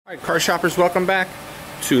Alright, car shoppers, welcome back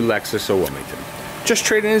to Lexus of Wilmington. Just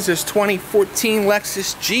traded in this 2014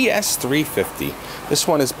 Lexus GS350. This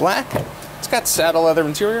one is black. It's got saddle leather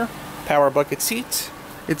interior, power bucket seats.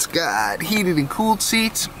 It's got heated and cooled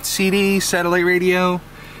seats, CD, satellite radio.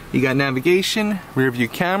 You got navigation, rear view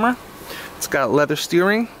camera. It's got leather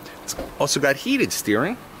steering. It's also got heated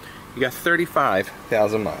steering. You got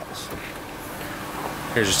 35,000 miles.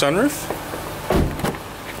 Here's your sunroof.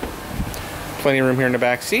 Plenty of room here in the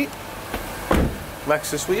back seat.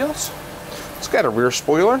 Lexus wheels. It's got a rear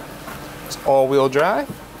spoiler. It's all-wheel drive.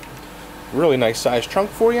 Really nice size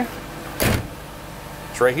trunk for you.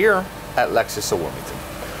 It's right here at Lexus of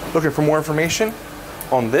Wilmington. Looking for more information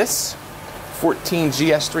on this 14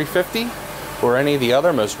 GS350 or any of the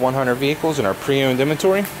other most 100 vehicles in our pre-owned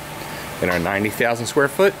inventory in our 90,000 square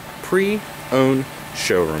foot pre-owned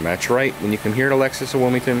showroom. That's right, when you come here to Lexus of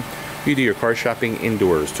Wilmington, you do your car shopping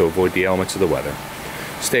indoors to avoid the elements of the weather.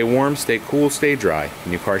 Stay warm, stay cool, stay dry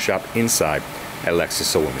when you car shop inside at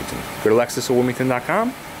Lexus of Wilmington. Go to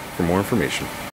lexusofwilmington.com for more information.